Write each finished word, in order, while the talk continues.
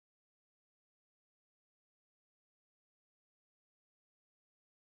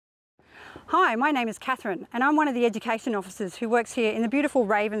Hi, my name is Catherine and I'm one of the education officers who works here in the beautiful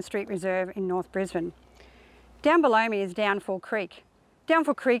Raven Street Reserve in North Brisbane. Down below me is Downfall Creek.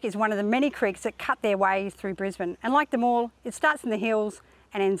 Downfall Creek is one of the many creeks that cut their way through Brisbane, and like them all, it starts in the hills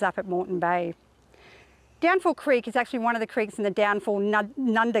and ends up at Moreton Bay. Downfall Creek is actually one of the creeks in the Downfall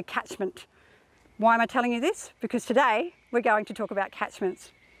Nunda catchment. Why am I telling you this? Because today we're going to talk about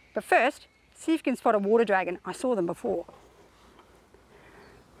catchments. But first, see if you can spot a water dragon. I saw them before.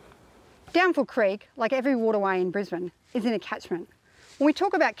 Downfall Creek, like every waterway in Brisbane, is in a catchment. When we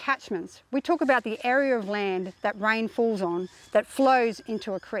talk about catchments, we talk about the area of land that rain falls on that flows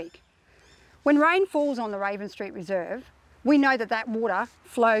into a creek. When rain falls on the Raven Street Reserve, we know that that water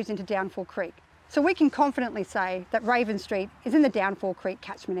flows into Downfall Creek. So we can confidently say that Raven Street is in the Downfall Creek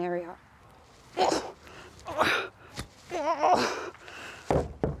catchment area.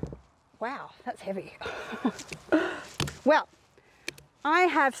 Wow, that's heavy. Well, I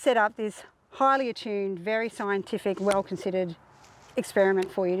have set up this highly attuned, very scientific, well-considered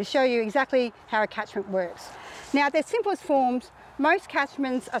experiment for you to show you exactly how a catchment works. Now, at their simplest forms, most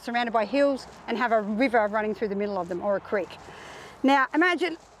catchments are surrounded by hills and have a river running through the middle of them, or a creek. Now,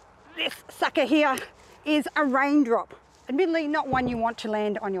 imagine this sucker here is a raindrop. Admittedly, not one you want to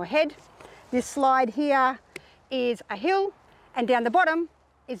land on your head. This slide here is a hill, and down the bottom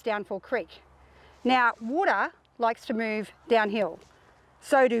is Downfall Creek. Now, water likes to move downhill.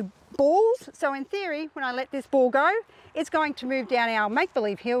 So do balls. So in theory, when I let this ball go, it's going to move down our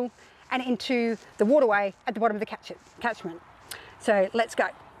make-believe hill and into the waterway at the bottom of the catchment. So let's go.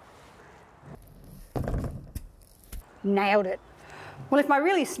 Nailed it. Well, if my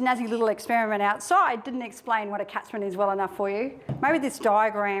really snazzy little experiment outside didn't explain what a catchment is well enough for you, maybe this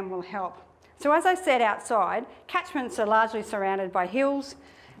diagram will help. So as I said outside, catchments are largely surrounded by hills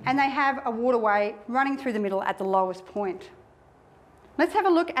and they have a waterway running through the middle at the lowest point. Let's have a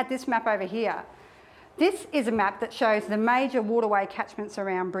look at this map over here. This is a map that shows the major waterway catchments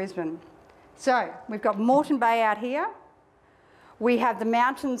around Brisbane. So we've got Moreton Bay out here, we have the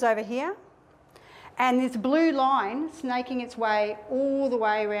mountains over here, and this blue line snaking its way all the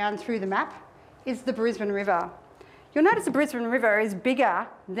way around through the map is the Brisbane River. You'll notice the Brisbane River is bigger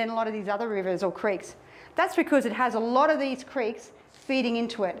than a lot of these other rivers or creeks. That's because it has a lot of these creeks feeding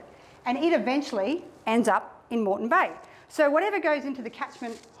into it, and it eventually ends up in Moreton Bay. So whatever goes into the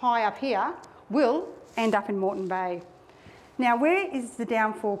catchment high up here will end up in Moreton Bay. Now, where is the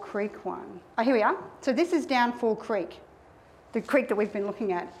Downfall Creek one? Oh, here we are. So this is Downfall Creek, the creek that we've been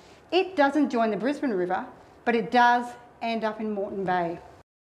looking at. It doesn't join the Brisbane River, but it does end up in Moreton Bay.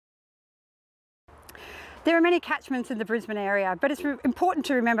 There are many catchments in the Brisbane area, but it's important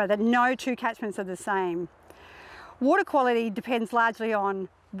to remember that no two catchments are the same. Water quality depends largely on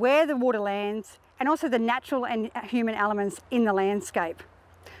where the water lands and also the natural and human elements in the landscape.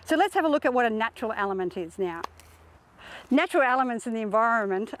 So let's have a look at what a natural element is now. Natural elements in the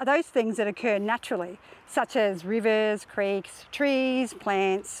environment are those things that occur naturally, such as rivers, creeks, trees,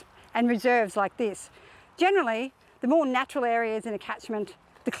 plants, and reserves like this. Generally, the more natural areas in a catchment,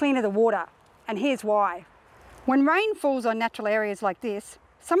 the cleaner the water, and here's why. When rain falls on natural areas like this,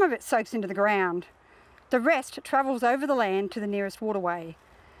 some of it soaks into the ground. The rest travels over the land to the nearest waterway.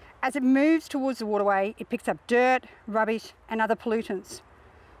 As it moves towards the waterway, it picks up dirt, rubbish, and other pollutants.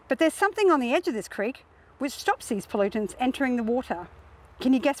 But there's something on the edge of this creek which stops these pollutants entering the water.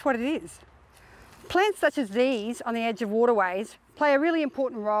 Can you guess what it is? Plants such as these on the edge of waterways play a really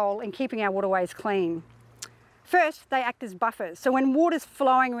important role in keeping our waterways clean. First, they act as buffers, so when water's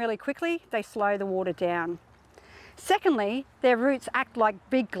flowing really quickly, they slow the water down. Secondly, their roots act like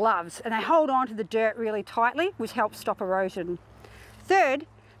big gloves and they hold on to the dirt really tightly, which helps stop erosion. Third,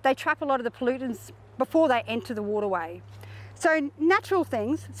 they trap a lot of the pollutants before they enter the waterway. So natural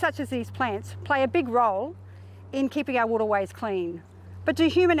things, such as these plants, play a big role in keeping our waterways clean. But do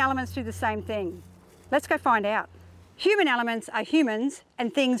human elements do the same thing? Let's go find out. Human elements are humans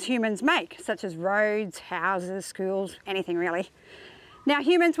and things humans make, such as roads, houses, schools, anything really. Now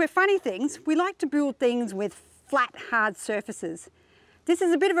humans, we're funny things. We like to build things with flat, hard surfaces. This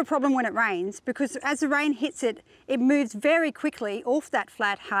is a bit of a problem when it rains because as the rain hits it, it moves very quickly off that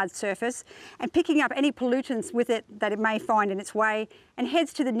flat, hard surface and picking up any pollutants with it that it may find in its way and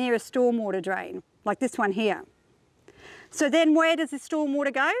heads to the nearest stormwater drain, like this one here. So then where does this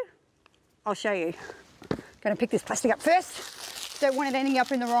stormwater go? I'll show you. I'm going to pick this plastic up first. Don't want it ending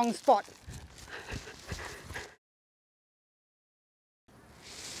up in the wrong spot.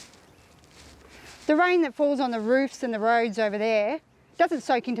 The rain that falls on the roofs and the roads over there doesn't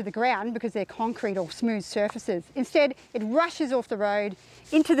soak into the ground because they're concrete or smooth surfaces. Instead, it rushes off the road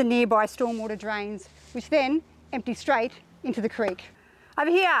into the nearby stormwater drains, which then empty straight into the creek.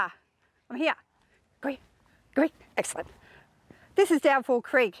 Over here, I'm here. Great, excellent. This is Downfall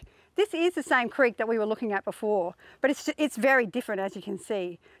Creek. This is the same creek that we were looking at before, but it's very different, as you can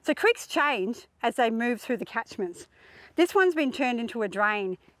see. So creeks change as they move through the catchments. This one's been turned into a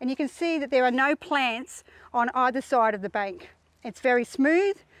drain, and you can see that there are no plants on either side of the bank. It's very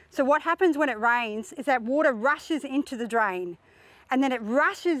smooth, so what happens when it rains is that water rushes into the drain, and then it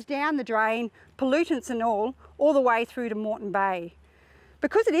rushes down the drain, pollutants and all the way through to Moreton Bay.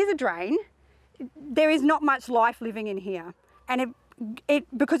 Because it is a drain, there is not much life living in here, and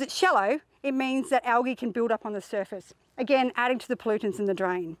because it's shallow, it means that algae can build up on the surface, again adding to the pollutants in the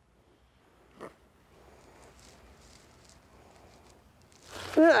drain.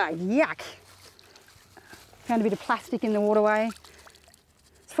 Ugh, yuck. Found a bit of plastic in the waterway.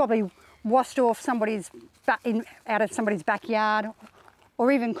 It's probably washed off out of somebody's backyard,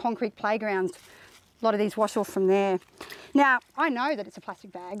 or even concrete playgrounds. A lot of these wash off from there. Now, I know that it's a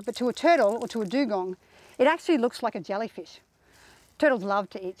plastic bag, but to a turtle or to a dugong, it actually looks like a jellyfish. Turtles love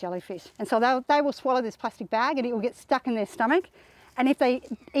to eat jellyfish, and so they will swallow this plastic bag and it will get stuck in their stomach, and if they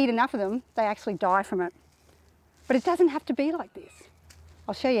eat enough of them, they actually die from it. But it doesn't have to be like this.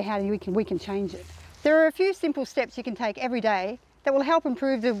 I'll show you how we can change it. There are a few simple steps you can take every day that will help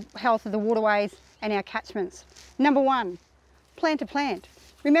improve the health of the waterways and our catchments. Number one, plant a plant.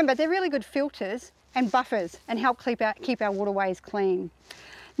 Remember, they're really good filters and buffers and help keep our waterways clean.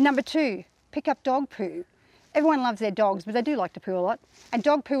 Number two, pick up dog poo. Everyone loves their dogs, but they do like to poo a lot. And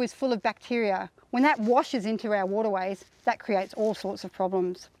dog poo is full of bacteria. When that washes into our waterways, that creates all sorts of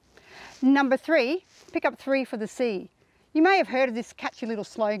problems. Number three, pick up 3 for the sea. You may have heard of this catchy little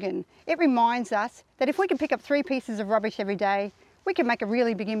slogan. It reminds us that if we can pick up 3 pieces of rubbish every day, we can make a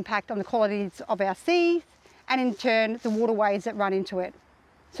really big impact on the qualities of our seas and in turn the waterways that run into it.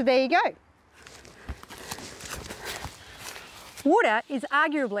 So there you go. Water is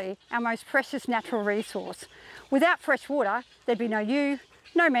arguably our most precious natural resource. Without fresh water, there'd be no you,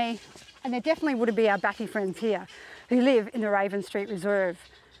 no me, and there definitely wouldn't be our batty friends here who live in the Raven Street Reserve.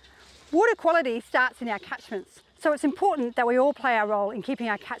 Water quality starts in our catchments, so it's important that we all play our role in keeping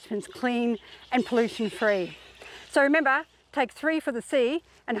our catchments clean and pollution free. So remember, take 3 for the sea,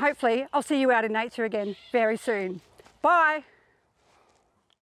 and hopefully I'll see you out in nature again very soon. Bye.